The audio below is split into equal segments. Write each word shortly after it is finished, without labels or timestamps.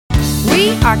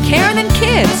We are Karen and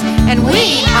Kids, and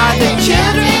we are the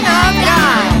children of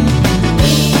God.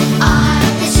 We are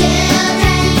the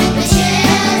children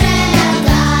of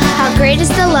God. How great is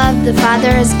the love the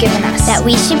Father has given us, That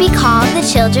we should be called the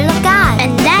children of God.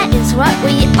 and that is what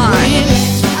we are. We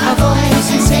lift our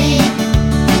voice and sing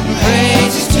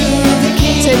praises to the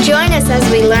King. So join us as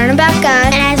we learn about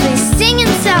God and as we sing and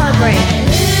celebrate.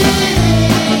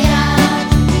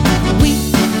 We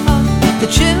are the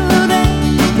children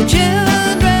of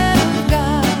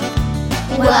God.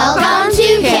 Welcome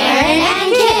to Karen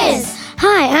and Kids.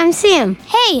 Hi, I'm Sam.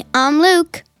 Hey, I'm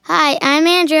Luke. Hi, I'm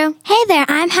Andrew. Hey there,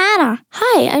 I'm Hannah.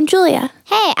 Hi, I'm Julia.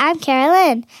 Hey, I'm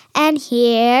Carolyn. And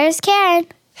here's Karen.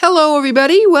 Hello,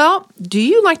 everybody. Well, do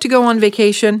you like to go on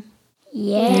vacation?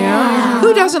 Yeah.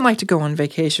 Who doesn't like to go on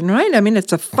vacation, right? I mean,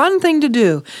 it's a fun thing to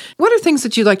do. What are things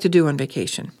that you like to do on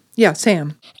vacation? Yeah,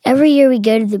 Sam. Every year we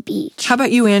go to the beach. How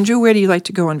about you, Andrew? Where do you like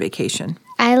to go on vacation?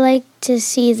 I like to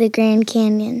see the Grand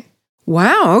Canyon.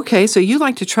 Wow, okay, so you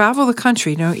like to travel the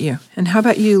country, don't you? And how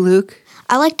about you, Luke?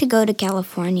 I like to go to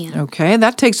California. Okay,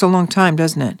 that takes a long time,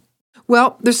 doesn't it?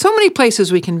 Well, there's so many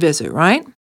places we can visit, right?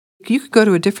 You could go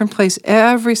to a different place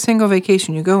every single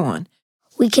vacation you go on.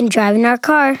 We can drive in our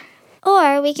car.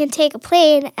 Or we can take a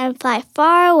plane and fly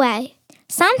far away.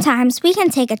 Sometimes we can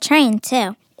take a train,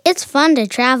 too. It's fun to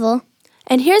travel.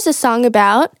 And here's a song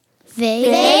about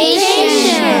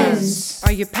Vacations.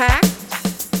 Are you packed?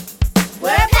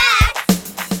 We're packed.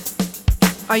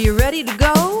 Are you ready to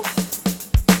go?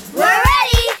 We're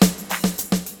ready.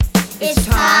 It's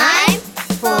time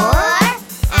for our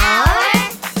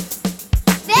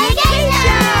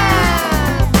vacation.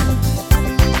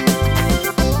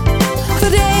 The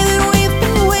day that we've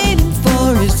been waiting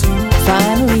for is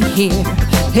finally here.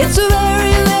 It's a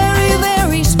very, very,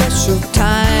 very special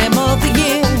time of the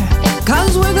year.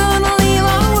 'Cause we're gonna leave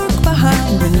our work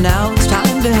behind, and now it's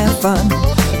time to have fun.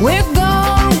 We're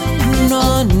going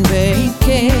on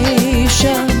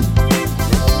vacation.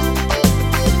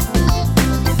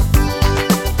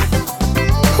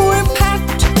 We're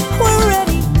packed, we're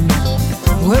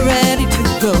ready to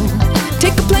go.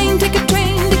 Take a plane, take a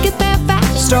train to get there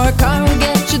fast, or a car will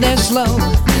get you there slow.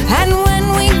 And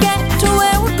when we get to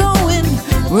where we're going,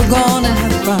 we're gonna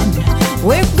have fun.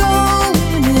 We're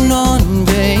going on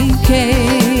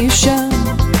vacation.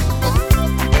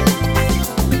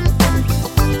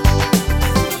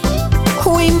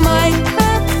 We might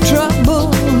have trouble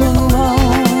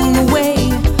along the way,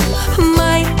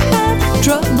 might have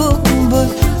trouble, but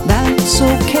that's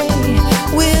okay.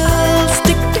 We'll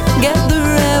stick together,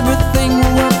 everything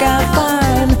will work out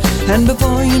fine. And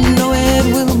before you know it,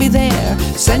 we'll be there,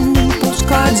 sending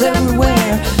postcards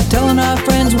everywhere, telling our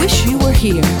friends, wish you were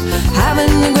here,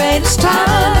 having the greatest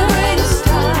time.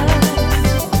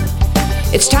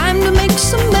 It's time to make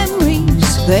some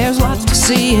memories, there's lots to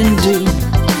see and do.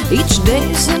 Each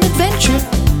day's an adventure,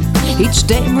 each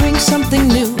day brings something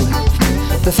new.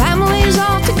 The family's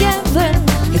all together,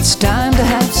 it's time to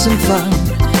have some fun.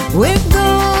 We're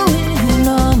going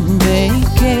on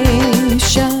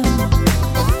vacation.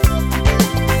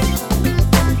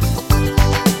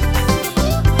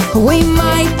 We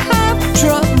might have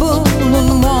trouble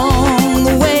along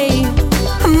the way,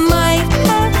 might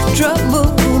have trouble,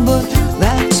 but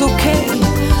that's okay.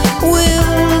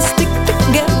 We'll stick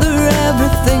together,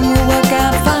 everything will work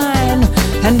out fine.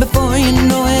 And before you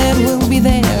know it, we'll be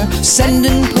there,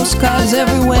 sending postcards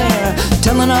everywhere,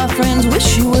 telling our friends,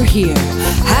 wish you were here,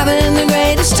 having the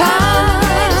greatest time.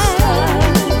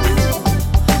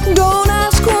 Don't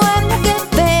ask when we'll get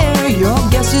there, your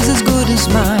guess is as good as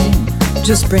mine.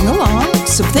 Just bring along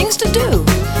some things to do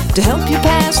to help you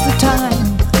pass the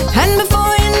time. And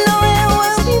before you know it,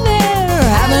 we'll be there,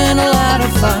 having a lot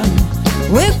of fun.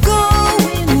 We're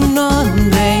going on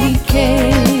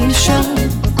vacation.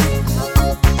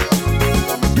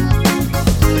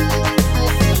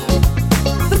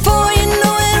 Before you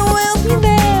know it, we'll be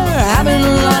there, having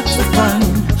lots of fun.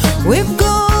 We're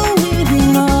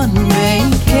going on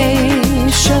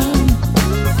vacation.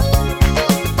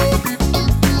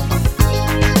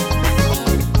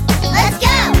 Let's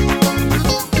go.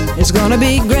 It's gonna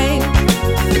be great.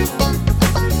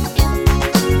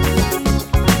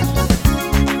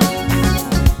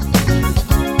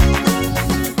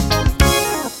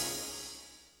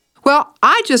 Well,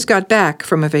 I just got back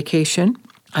from a vacation.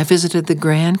 I visited the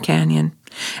Grand Canyon.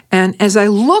 And as I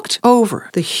looked over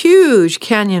the huge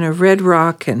canyon of red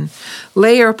rock and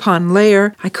layer upon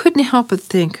layer, I couldn't help but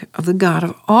think of the God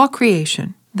of all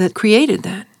creation that created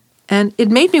that. And it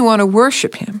made me want to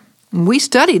worship him. And we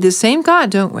study the same God,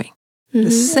 don't we?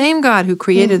 The same God who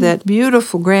created that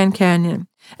beautiful Grand Canyon.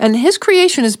 And his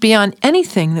creation is beyond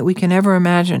anything that we can ever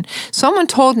imagine. Someone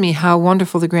told me how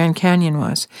wonderful the Grand Canyon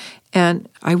was, and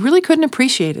I really couldn't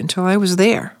appreciate it until I was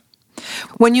there.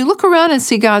 When you look around and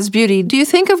see God's beauty, do you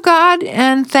think of God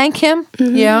and thank Him?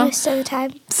 Mm-hmm. Yeah. Most of the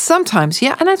time. Sometimes,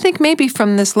 yeah. And I think maybe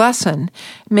from this lesson,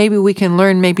 maybe we can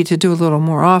learn maybe to do a little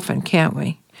more often, can't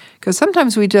we? Because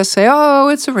sometimes we just say, oh,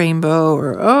 it's a rainbow,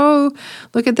 or oh,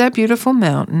 look at that beautiful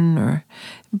mountain.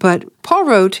 But Paul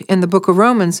wrote in the book of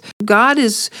Romans, God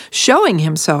is showing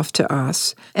Himself to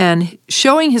us and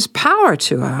showing His power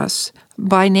to us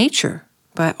by nature,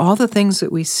 by all the things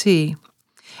that we see.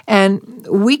 And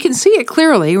we can see it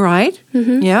clearly, right?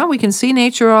 Mm-hmm. Yeah, we can see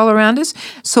nature all around us.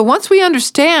 So once we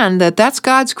understand that that's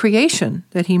God's creation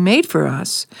that He made for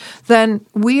us, then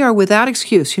we are without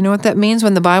excuse. You know what that means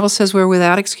when the Bible says we're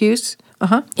without excuse?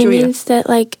 It Julia. means that,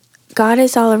 God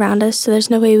is all around us, so there's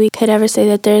no way we could ever say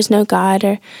that there is no God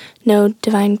or no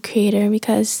divine creator,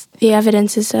 because the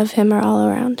evidences of Him are all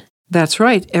around. That's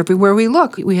right. Everywhere we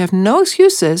look, we have no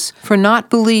excuses for not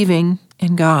believing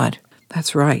in God.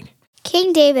 That's right.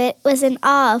 King David was in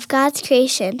awe of God's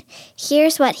creation.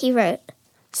 Here's what he wrote.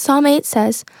 Psalm 8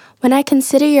 says, "When I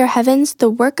consider your heavens, the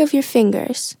work of your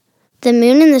fingers." The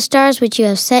moon and the stars which you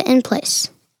have set in place.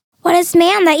 What is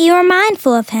man that you are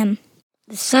mindful of him?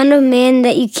 The Son of Man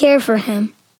that you care for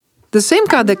him. The same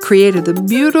God that created the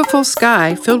beautiful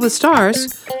sky filled with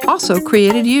stars also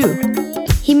created you.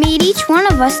 He made each one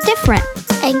of us different.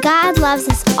 And God loves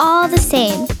us all the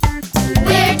same.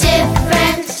 We're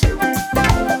different.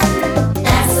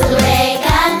 That's the way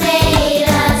God made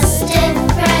us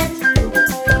different.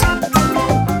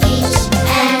 Each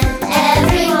and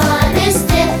every one is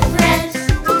different.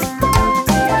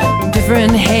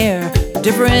 Different hair,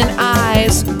 different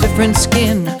eyes, different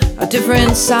skin, a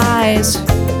different size.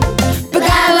 But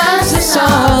God loves us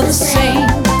all the same.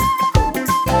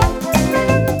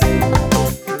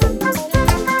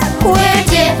 We're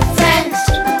different.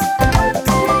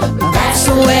 That's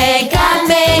the way God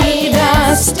made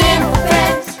us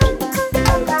different.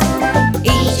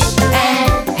 Each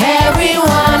and every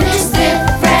one is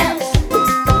different.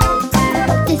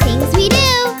 The things we do,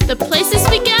 The places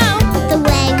we go, the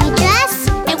way we dress,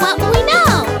 and what we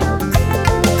know.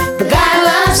 But God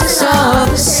loves us all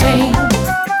the same.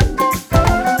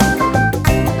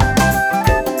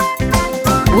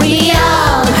 We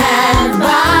all have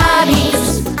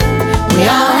bodies, we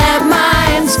all have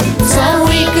minds, so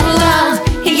we could love.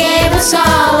 He gave us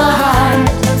all a heart.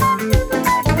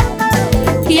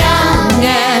 Young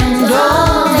and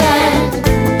old and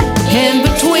in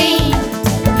between,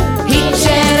 each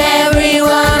and every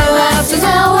one of us is a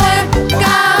work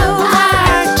of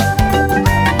art.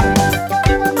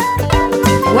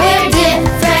 We're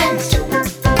different.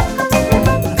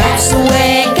 That's the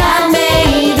way God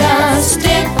made us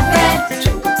different.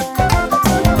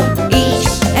 Each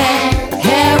and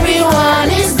every one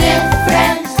is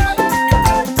different.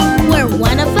 We're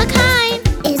one of a kind,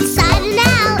 inside and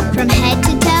out, from head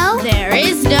to toe. there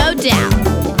is no doubt.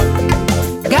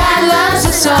 God loves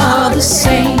us all the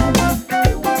same.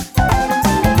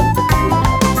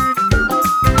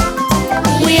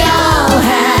 We all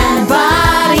have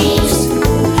bodies,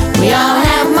 we all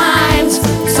have minds,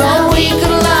 so we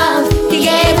could love. He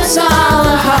gave us all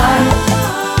a heart.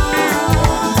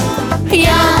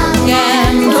 Young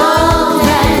and old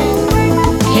and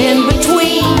in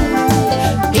between,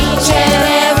 each and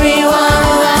every one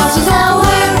of us is a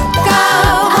work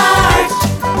of art.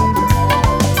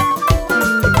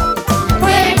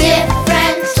 We're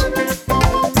different.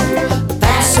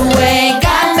 That's the way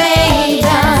God made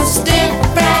us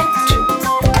different.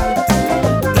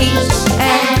 Each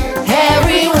and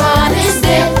every one is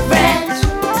different.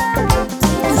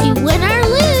 If you win or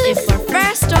lose, if we're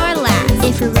first or last,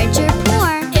 If we're rich or poor,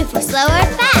 if we're slow or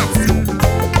fast.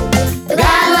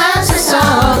 God loves us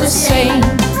all the same.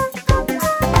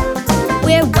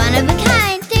 we're one of a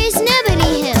kind. There's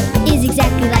nobody who is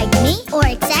exactly like me or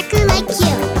exactly like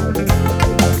you.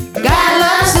 God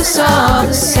loves us all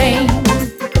the same.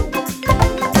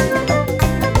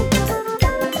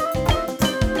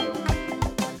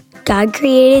 God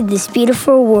created this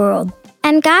beautiful world.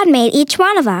 And God made each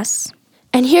one of us.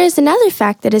 And here's another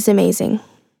fact that is amazing.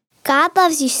 God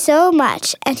loves you so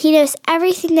much, and He knows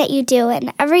everything that you do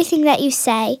and everything that you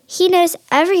say. He knows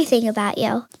everything about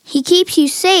you. He keeps you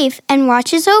safe and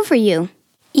watches over you,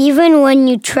 even when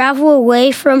you travel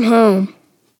away from home.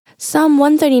 Psalm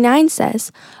 139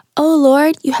 says, "O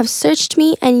Lord, you have searched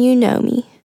me and you know me."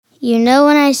 You know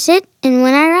when I sit and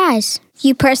when I rise.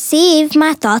 You perceive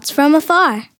my thoughts from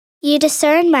afar. You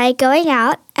discern my going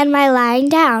out and my lying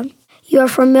down. You are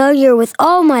familiar with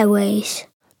all my ways.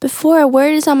 Before a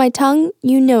word is on my tongue,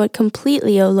 you know it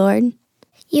completely, O Lord.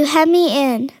 You hem me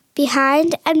in,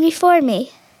 behind and before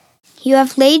me. You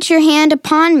have laid your hand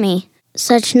upon me.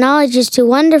 Such knowledge is too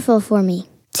wonderful for me,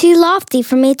 Too lofty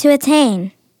for me to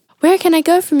attain. Where can I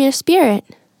go from your spirit?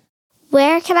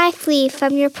 Where can I flee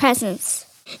from your presence?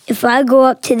 If I go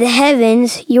up to the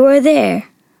heavens, you are there.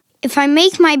 If I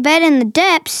make my bed in the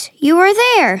depths, you are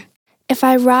there. If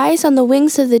I rise on the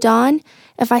wings of the dawn,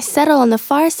 if I settle on the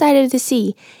far side of the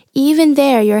sea, even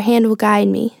there your hand will guide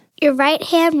me. Your right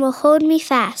hand will hold me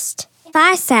fast. If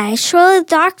I say, surely the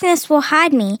darkness will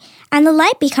hide me, and the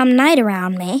light become night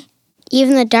around me.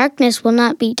 Even the darkness will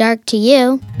not be dark to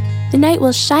you. The night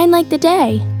will shine like the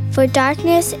day. For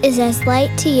darkness is as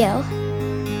light to you.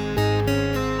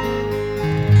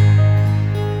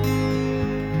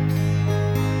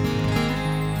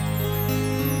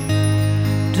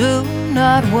 Do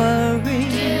not worry.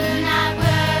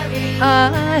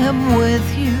 I am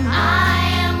with you.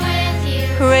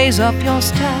 Raise up your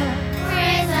staff.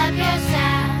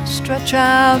 Stretch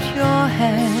out your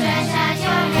hand.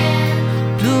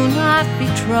 Do not be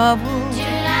troubled.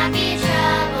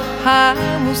 I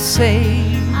will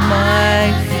save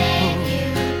my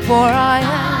people. For I am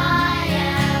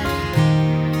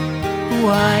who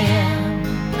I am.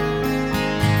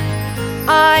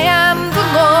 I am the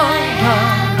Lord of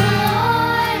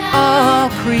all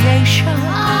creation.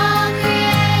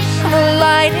 The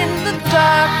light in the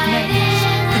darkness,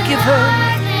 the giver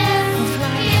of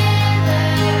life.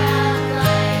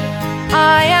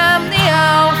 I am the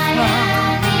Alpha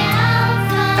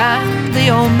and the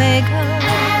Omega.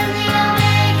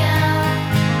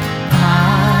 I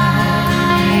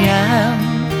am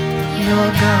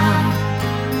your God.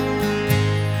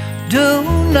 Do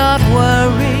not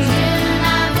worry.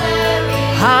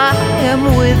 I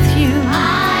am with you.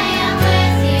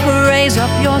 Raise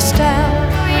up your staff.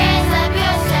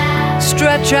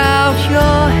 Stretch out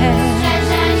your hand.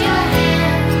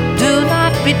 Do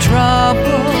not be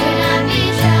troubled.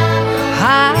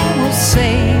 I will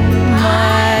save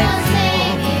my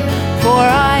people. For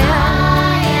I am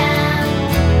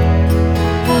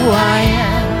who I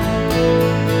am.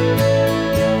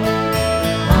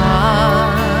 I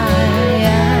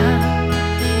am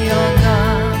your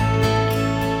God.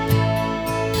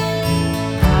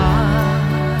 I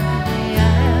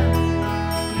am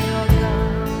your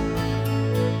God.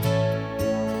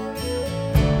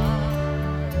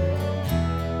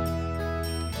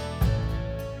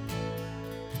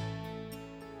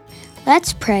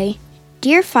 Let's pray.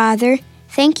 Dear Father,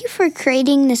 thank you for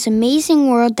creating this amazing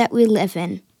world that we live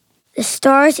in. The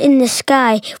stars in the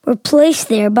sky were placed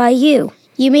there by you.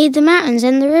 You made the mountains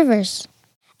and the rivers.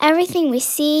 Everything we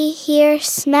see, hear,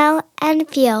 smell, and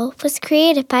feel was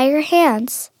created by your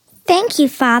hands. Thank you,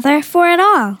 Father, for it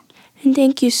all. And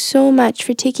thank you so much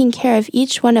for taking care of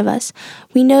each one of us.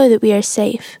 We know that we are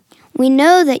safe. We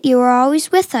know that you are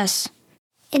always with us.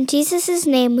 In Jesus'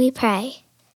 name we pray.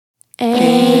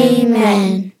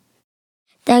 Amen.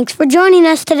 Thanks for joining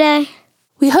us today.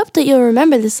 We hope that you'll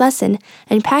remember this lesson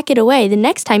and pack it away the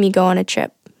next time you go on a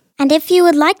trip. And if you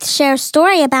would like to share a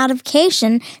story about a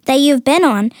vacation that you've been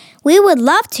on, we would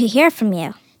love to hear from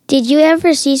you. Did you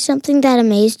ever see something that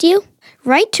amazed you?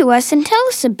 Write to us and tell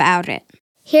us about it.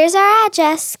 Here's our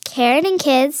address, Karen and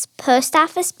Kids, Post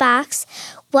Office Box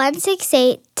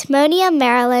 168, Timonium,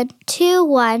 Maryland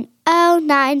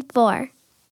 21094.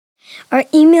 Our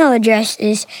email address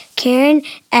is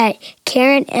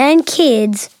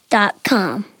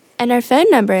karen@karenandkids.com. And our phone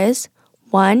number is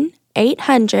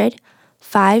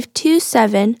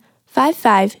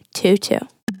 1-800-527-5522.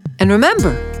 And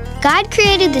remember, God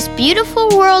created this beautiful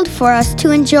world for us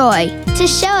to enjoy. To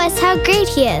show us how great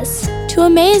He is. To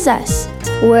amaze us.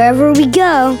 Wherever we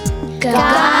go,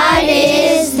 God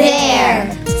is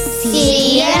there.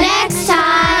 See you next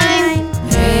time.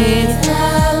 May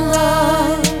the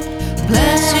Lord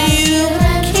bless you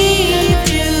and keep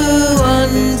you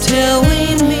until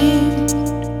we meet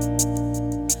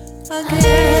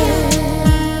again.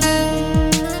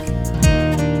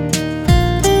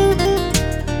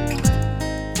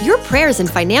 Your prayers and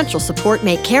financial support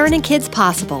make Karen and Kids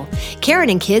possible. Karen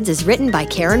and Kids is written by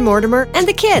Karen Mortimer and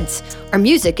the Kids. Our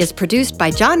music is produced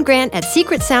by John Grant at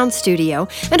Secret Sound Studio,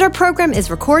 and our program is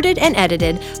recorded and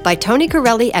edited by Tony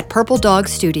Corelli at Purple Dog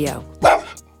Studio.